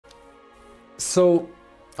So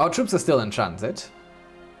our troops are still in transit.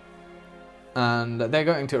 And they're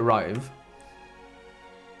going to arrive.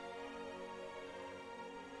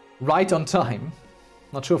 Right on time.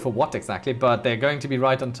 Not sure for what exactly, but they're going to be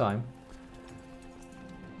right on time.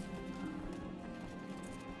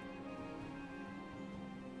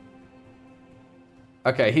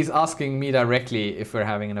 Okay, he's asking me directly if we're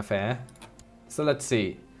having an affair. So let's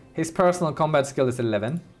see. His personal combat skill is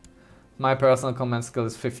 11. My personal combat skill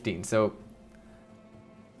is 15, so...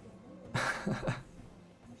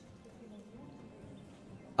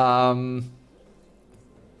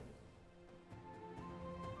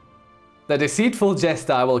 The deceitful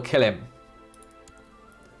jester, I will kill him.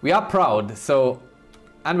 We are proud, so...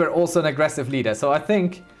 And we're also an aggressive leader, so I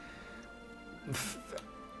think...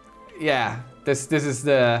 Yeah, this is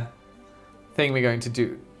the thing we're going to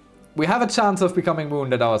do. We have a chance of becoming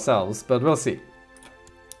wounded ourselves, but we'll see.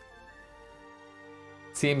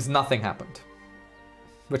 Seems nothing happened.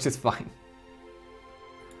 Which is fine.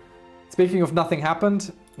 Speaking of nothing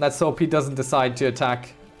happened, let's hope he doesn't decide to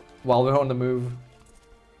attack while we're on the move.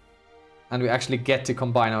 And we actually get to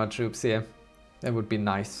combine our troops here. That would be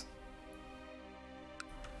nice.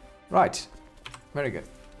 Right. Very good.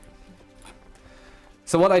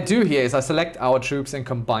 So what I do here is I select our troops and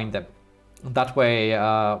combine them. That way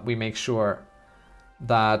we make sure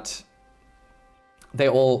that they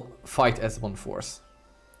all fight as one force.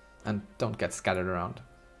 And don't get scattered around.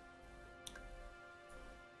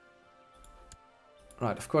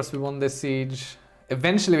 Right, of course we won this siege.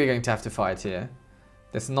 Eventually we're going to have to fight here.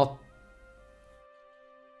 There's not...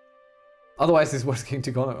 Otherwise this was going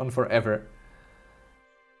to go on forever.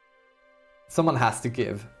 Someone has to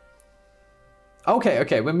give.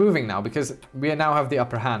 Okay, we're moving now because we now have the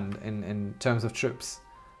upper hand in terms of troops.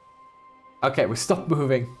 Okay, we stopped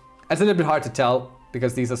moving. It's a little bit hard to tell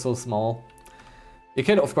because these are so small. You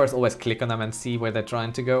can of course always click on them and see where they're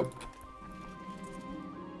trying to go.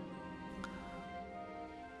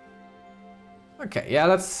 Okay, yeah,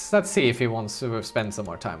 let's see if he wants to spend some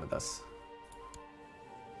more time with us.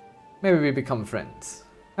 Maybe we become friends.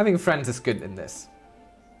 Having friends is good in this.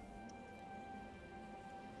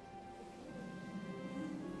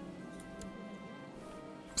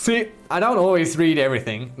 See, I don't always read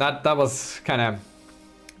everything. That was kind of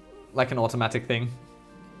like an automatic thing.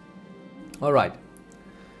 Alright.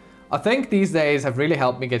 I think these days have really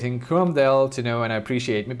helped me getting Cromdale to know and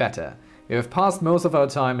appreciate me better. We have passed most of our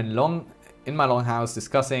time in my longhouse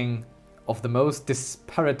discussing of the most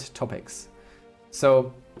disparate topics.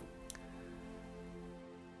 So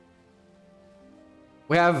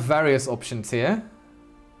we have various options here.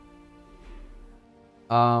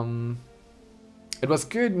 It was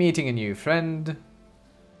good meeting a new friend.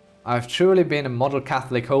 I've truly been a model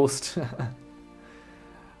Catholic host.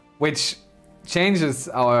 Which changes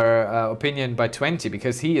our opinion by 20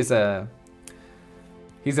 because he's a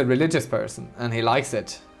religious person and he likes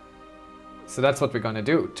it. So that's what we're gonna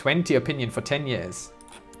do. 20 opinion for 10 years.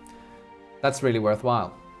 That's really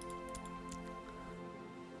worthwhile.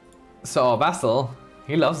 So our vassal,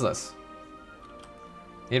 he loves us.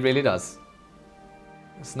 He really does.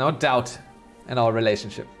 There's no doubt in our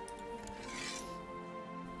relationship.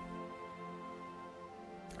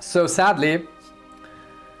 So sadly,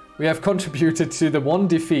 we have contributed to the one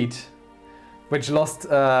defeat, which lost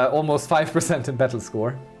almost 5% in battle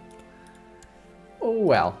score. Oh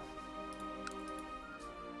well.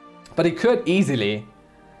 But he could easily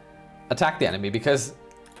attack the enemy because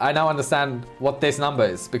I now understand what this number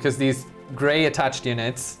is. Because these grey attached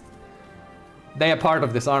units, they are part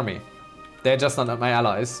of this army. They're just not my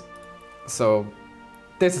allies. So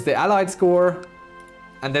this is the allied score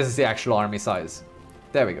and this is the actual army size.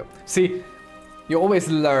 There we go. See, you always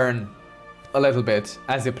learn a little bit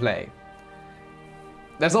as you play.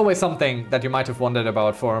 There's always something that you might have wondered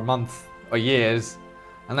about for a month or years,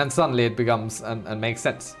 and then suddenly it becomes and makes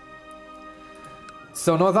sense.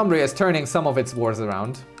 So Northumbria is turning some of its wars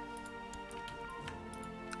around.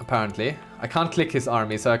 Apparently. I can't click his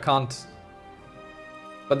army, so I can't...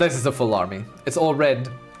 But this is a full army. It's all red.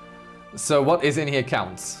 So what is in here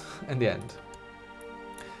counts in the end.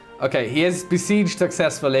 Okay, he is besieged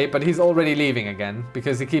successfully, but he's already leaving again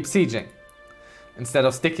because he keeps sieging instead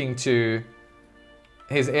of sticking to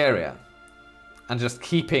his area and just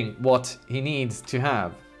keeping what he needs to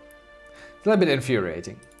have. It's a little bit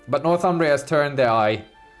infuriating. But Northumbria has turned their eye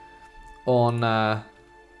on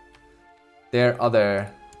their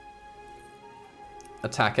other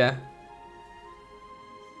attacker.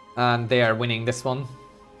 And they are winning this one.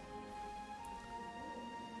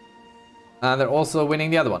 And they're also winning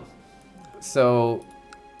the other one. So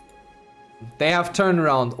they have turned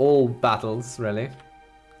around all battles, really.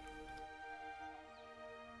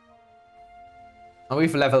 And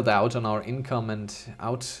we've leveled out on our income and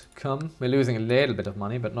outcome. We're losing a little bit of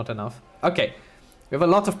money, but not enough. Okay, we have a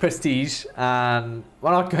lot of prestige, and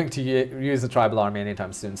we're not going to use a tribal army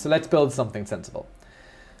anytime soon. So let's build something sensible.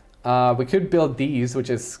 We could build these, which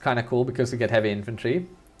is kind of cool because we get heavy infantry.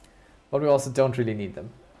 But we also don't really need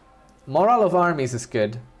them. Morale of armies is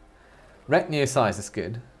good. Retinue size is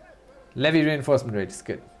good. Levy reinforcement rate is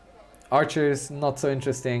good. Archers, not so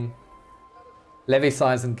interesting. Levy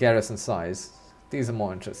size and garrison size. These are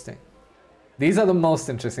more interesting. These are the most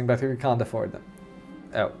interesting, but we can't afford them.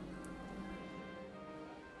 Oh.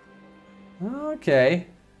 Okay.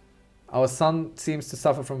 Our son seems to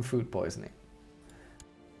suffer from food poisoning.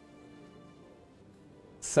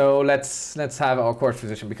 So let's have our court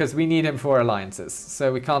physician, because we need him for alliances.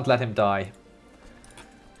 So we can't let him die.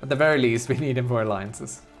 At the very least, we need him for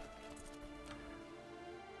alliances.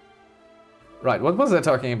 Right, what was I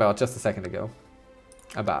talking about just a second ago?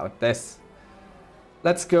 About this.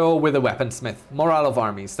 Let's go with a weaponsmith. Morale of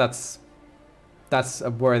armies. That's a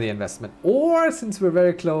worthy investment. Or, since we're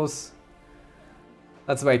very close,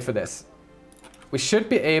 let's wait for this. We should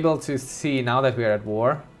be able to see, now that we're at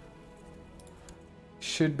war,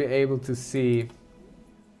 should be able to see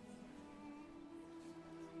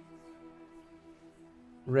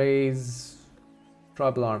raise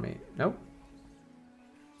tribal army. No?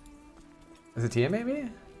 Is it here maybe?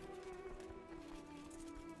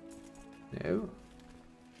 No.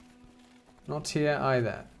 Not here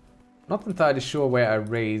either. Not entirely sure where I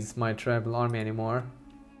raise my tribal army anymore.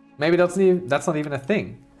 Maybe that's not even a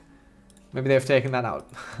thing. Maybe they've taken that out.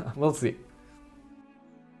 We'll see.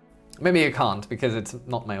 Maybe I can't because it's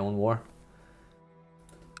not my own war.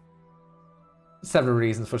 Several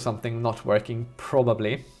reasons for something not working,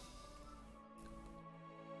 probably.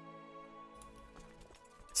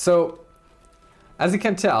 So, as you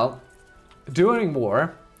can tell, during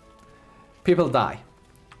war, people die.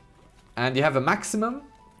 And you have a maximum.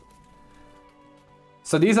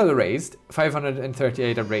 So these are the raised.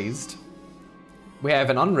 538 are raised. We have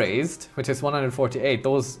an unraised, which is 148.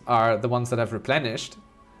 Those are the ones that have replenished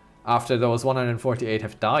after those 148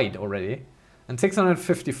 have died already. And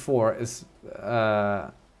 654 is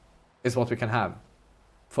what we can have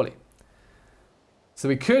fully. So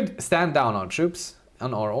we could stand down our troops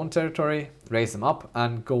on our own territory, raise them up,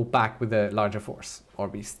 and go back with a larger force. Or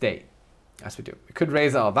we stay, as we do. We could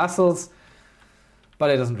raise our vassals,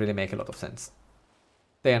 but it doesn't really make a lot of sense.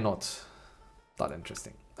 They are not that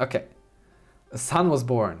interesting. Okay. A son was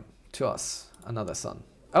born to us. Another son.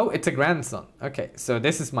 Oh, it's a grandson. Okay, so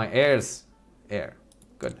this is my heir's heir.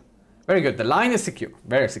 Good. Very good. The line is secure.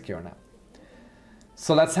 Very secure now.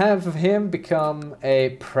 So let's have him become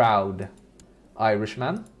a proud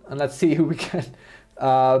Irishman. And let's see who we can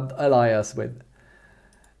ally us with.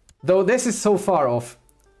 Though this is so far off,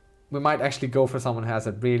 we might actually go for someone who has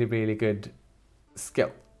a really, really good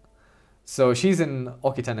skill. So she's in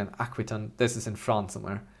Occitan and Aquitaine. This is in France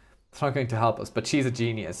somewhere. It's not going to help us, but she's a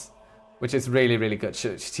genius, which is really, really good.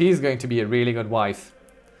 She's going to be a really good wife.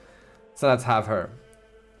 So let's have her.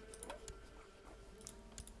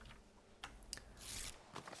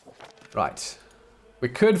 Right. We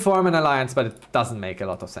could form an alliance, but it doesn't make a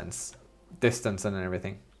lot of sense. Distance and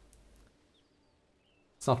everything.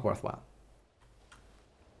 It's not worthwhile.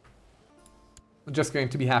 I'm just going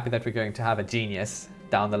to be happy that we're going to have a genius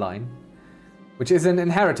down the line, which is an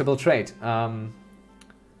inheritable trait.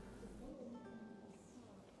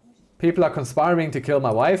 People are conspiring to kill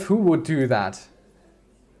my wife. Who would do that?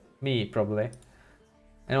 Me, probably.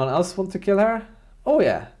 Anyone else want to kill her? Oh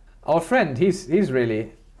yeah, our friend. He's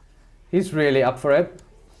really up for it.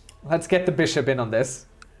 Let's get the bishop in on this.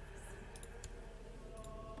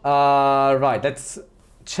 Right, let's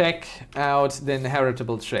check out the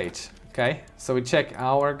inheritable trait. Okay, so we check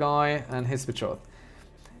our guy and his betrothed.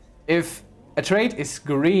 If a trait is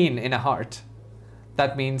green in a heart,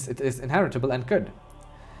 that means it is inheritable and good.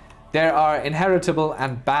 There are inheritable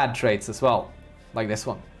and bad traits as well, like this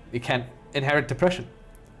one. You can inherit depression.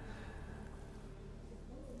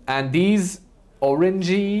 And these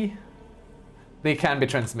orangey, they can be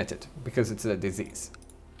transmitted because it's a disease.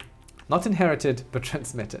 Not inherited, but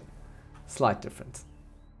transmitted. Slight difference.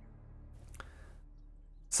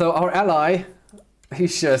 So our ally,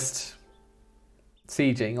 he's just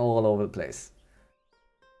sieging all over the place.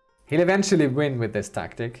 He'll eventually win with this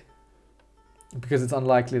tactic, because it's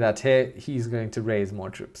unlikely that he's going to raise more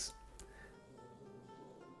troops.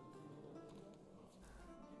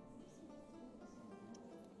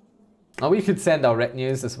 Now we could send our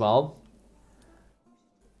retinues as well.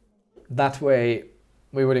 That way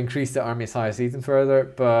we would increase the army size even further,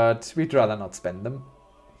 but we'd rather not spend them.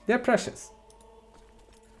 They're precious.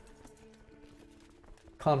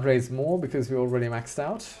 Can't raise more because we're already maxed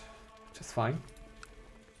out, which is fine.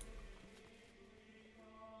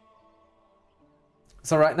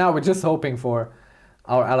 So right now we're just hoping for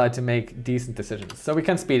our ally to make decent decisions, so we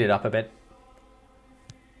can speed it up a bit.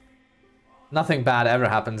 Nothing bad ever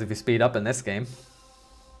happens if you speed up in this game.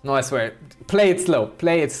 No, I swear, play it slow.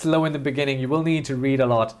 Play it slow in the beginning. You will need to read a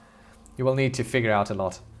lot. You will need to figure out a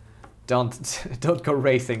lot. Don't go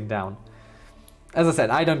racing down. As I said,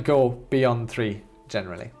 I don't go beyond 3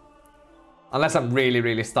 generally. Unless I'm really,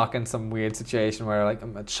 really stuck in some weird situation where like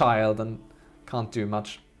I'm a child and can't do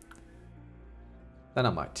much. Then I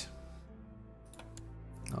might.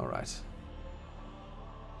 Alright.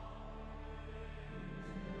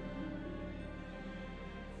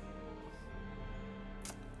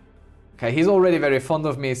 Okay, he's already very fond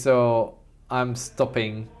of me, so I'm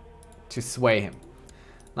stopping to sway him.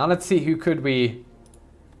 Now let's see who could we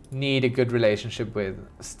need a good relationship with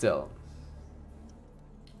still.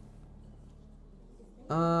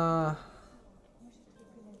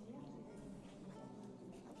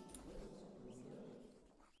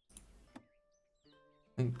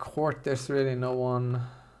 In court, there's really no one.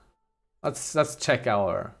 Let's check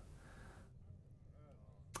our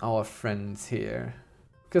friends here,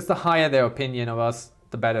 because the higher their opinion of us,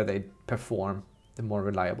 the better they perform, the more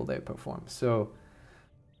reliable they perform. So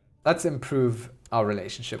let's improve our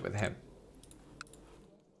relationship with him.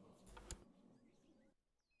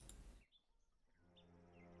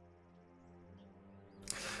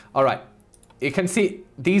 All right, you can see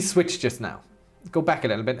these switch just now. Go back a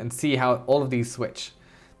little bit and see how all of these switch.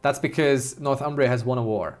 That's because Northumbria has won a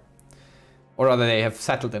war. Or rather, they have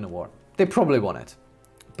settled in a war. They probably won it.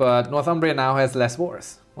 But Northumbria now has less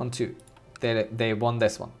wars. 1, 2. They won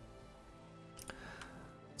this one.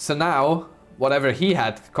 So now, whatever he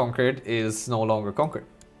had conquered is no longer conquered.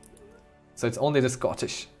 So it's only the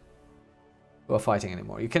Scottish who are fighting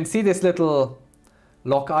anymore. You can see this little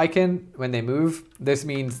lock icon when they move. This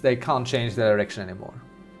means they can't change their direction anymore.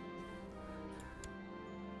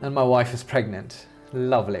 And my wife is pregnant.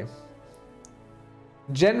 Lovely.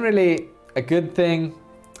 Generally a good thing.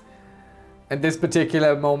 At this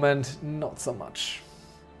particular moment, not so much.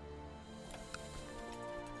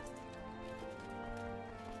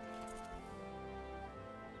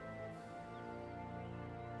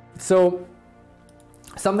 So,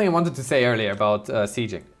 something I wanted to say earlier about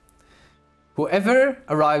sieging. Whoever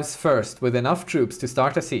arrives first with enough troops to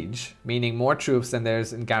start a siege, meaning more troops than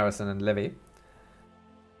there's in garrison and levy,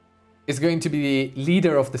 is going to be the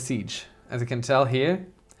leader of the siege. As you can tell here,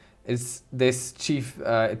 it's this chief,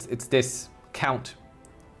 it's this count.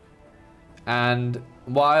 And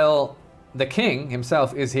while the king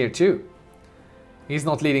himself is here too, he's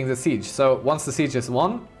not leading the siege. So once the siege is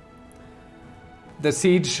won, the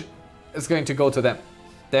siege is going to go to them.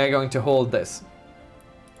 They're going to hold this.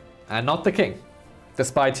 And not the king,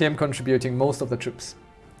 despite him contributing most of the troops.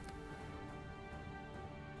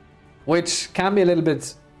 Which can be a little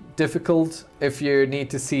bit difficult if you need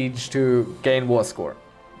to siege to gain war score.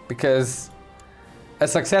 Because a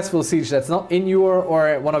successful siege that's not in your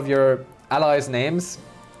or one of your allies' names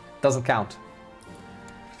doesn't count.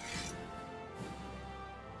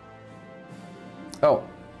 Oh.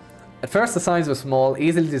 At first the signs were small,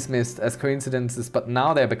 easily dismissed as coincidences, but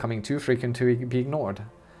now they're becoming too frequent to be ignored.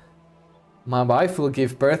 My wife will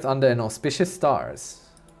give birth under an auspicious stars.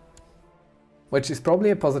 Which is probably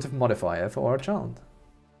a positive modifier for our child.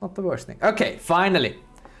 Not the worst thing. Okay, finally.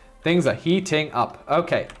 Things are heating up.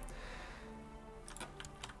 Okay.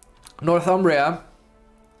 Northumbria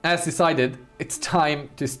has decided it's time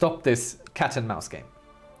to stop this cat and mouse game.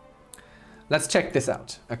 Let's check this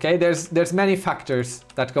out. Okay, there's many factors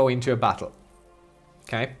that go into a battle.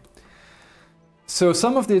 Okay. So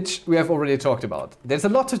some of which we have already talked about. There's a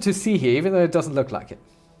lot to see here, even though it doesn't look like it.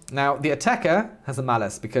 Now, the attacker has a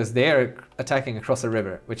malice because they're attacking across a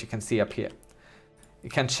river, which you can see up here. You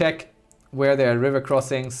can check where there are river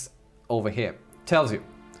crossings over here. Tells you.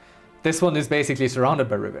 This one is basically surrounded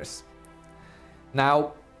by rivers.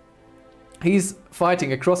 Now, he's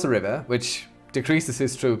fighting across a river, which decreases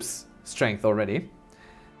his troops' strength already.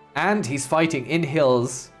 And he's fighting in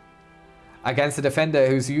hills against a defender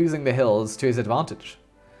who's using the hills to his advantage.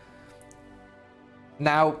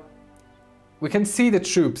 Now, we can see the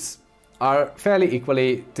troops are fairly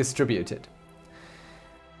equally distributed.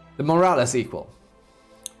 The morale is equal.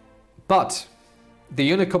 But the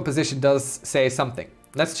unit composition does say something.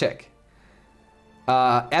 Let's check.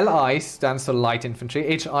 LI stands for light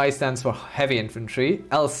infantry, HI stands for heavy infantry,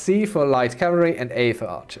 LC for light cavalry, and A for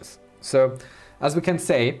archers. So, as we can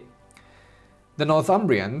say, the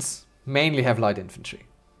Northumbrians mainly have light infantry.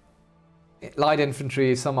 light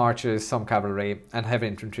infantry, some archers, some cavalry, and heavy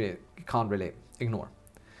infantry you can't really ignore.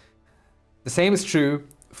 The same is true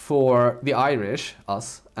for the Irish,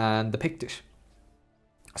 us, and the Pictish.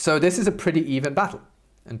 So this is a pretty even battle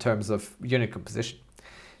in terms of unit composition.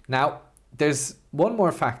 Now, there's one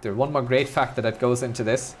more factor, one more great factor that goes into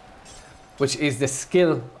this, which is the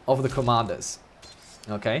skill of the commanders.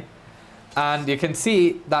 Okay? And you can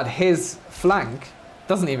see that his flank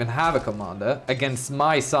doesn't even have a commander against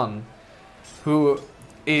my son, who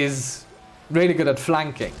is really good at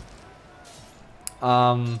flanking.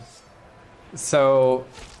 So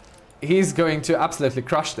he's going to absolutely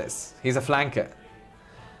crush this. He's a flanker.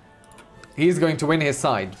 He's going to win his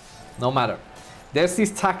side, no matter. There's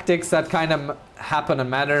these tactics that kind of happen and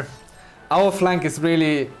matter. Our flank is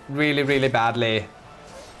really, really, really badly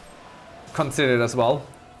considered as well.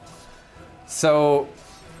 So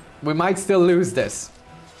we might still lose this.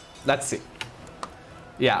 Let's see.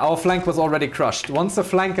 Yeah, our flank was already crushed. Once the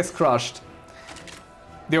flank is crushed,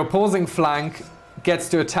 the opposing flank gets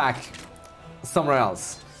to attack somewhere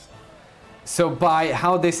else. So by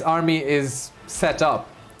how this army is set up,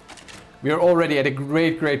 we are already at a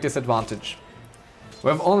great, great disadvantage. We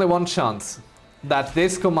have only one chance, that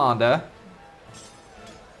this commander,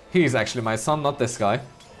 he's actually my son, not this guy.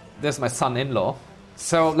 This is my son-in-law.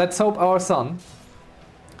 So let's hope our son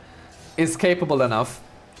is capable enough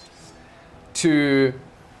to...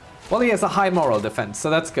 Well, he has a high moral defense, so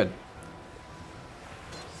that's good.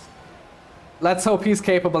 Let's hope he's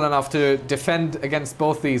capable enough to defend against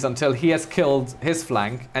both these until he has killed his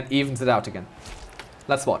flank and evens it out again.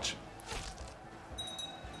 Let's watch.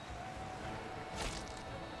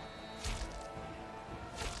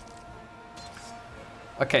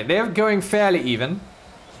 Okay, they're going fairly even.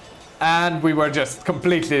 And we were just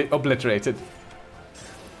completely obliterated.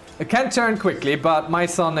 It can turn quickly, but my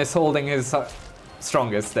son is holding his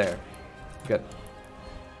strongest there. Good.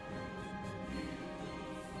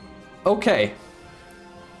 Okay.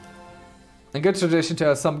 A good tradition to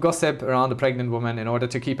have some gossip around a pregnant woman in order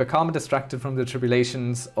to keep her calm and distracted from the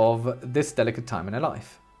tribulations of this delicate time in her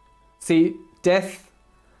life. See, death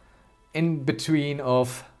in between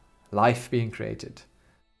of life being created.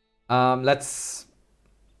 Let's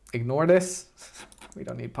ignore this. We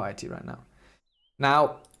don't need piety right now.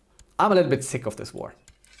 Now, I'm a little bit sick of this war,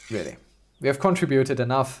 really. We have contributed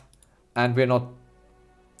enough and we're not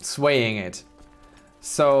swaying it.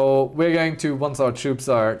 So we're going to, once our troops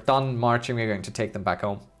are done marching, we're going to take them back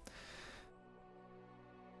home.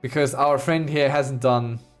 Because our friend here hasn't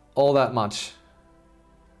done all that much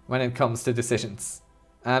when it comes to decisions.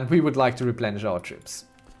 And we would like to replenish our troops.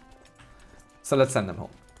 So let's send them home.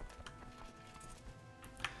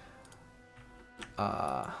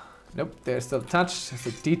 Nope, they're still attached,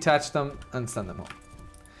 so detach them and send them home.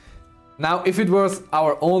 Now, if it was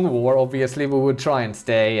our own war, obviously we would try and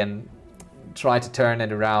stay and try to turn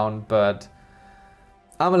it around, but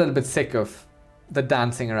I'm a little bit sick of the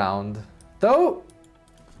dancing around. Though,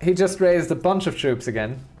 he just raised a bunch of troops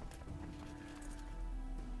again.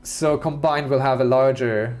 So combined we'll have a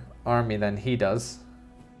larger army than he does.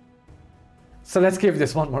 So let's give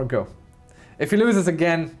this one more go. If he loses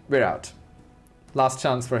again, we're out. Last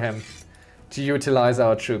chance for him to utilize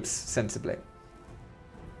our troops sensibly.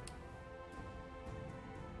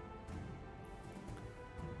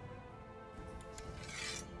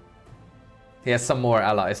 He has some more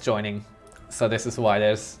allies joining, so this is why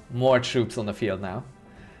there's more troops on the field now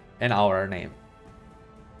in our name.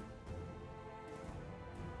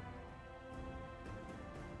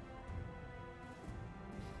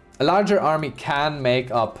 A larger army can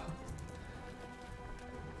make up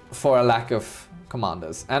for a lack of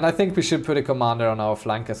commanders. And I think we should put a commander on our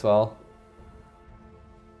flank as well.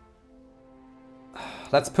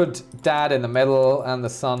 Let's put Dad in the middle and the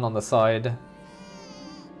son on the side.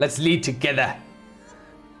 Let's lead together.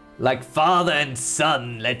 Like father and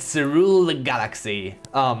son, let's rule the galaxy.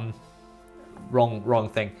 Wrong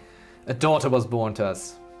thing. A daughter was born to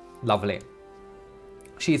us. Lovely.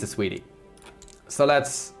 She's a sweetie. So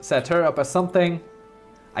let's set her up as something.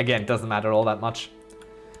 Again, doesn't matter all that much.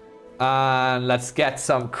 And let's get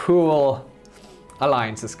some cool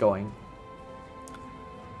alliances going.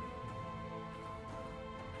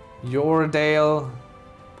 Yoredale.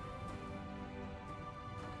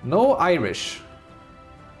 No Irish.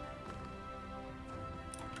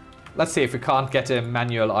 Let's see if we can't get a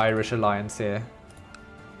manual Irish alliance here.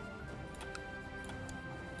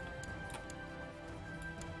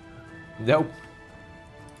 Nope.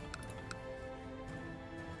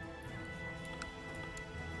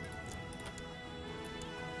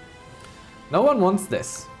 No one wants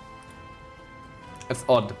this. It's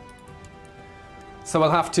odd. So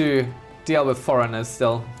we'll have to deal with foreigners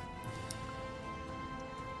still.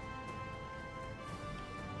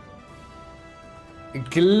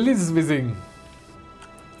 Glizvizing.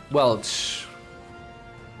 Welch.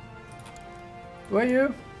 Where are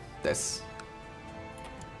you? This.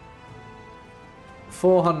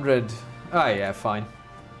 400. Ah, yeah, fine.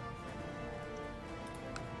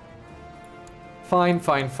 Fine,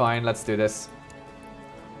 fine, fine. Let's do this.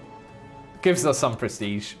 Gives us some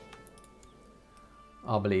prestige.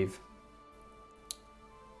 I believe.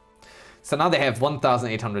 So now they have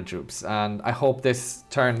 1,800 troops, and I hope this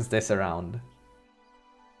turns this around.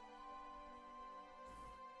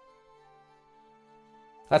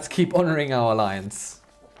 Let's keep honoring our alliance.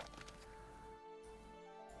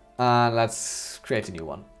 And let's create a new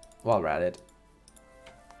one while we're at it.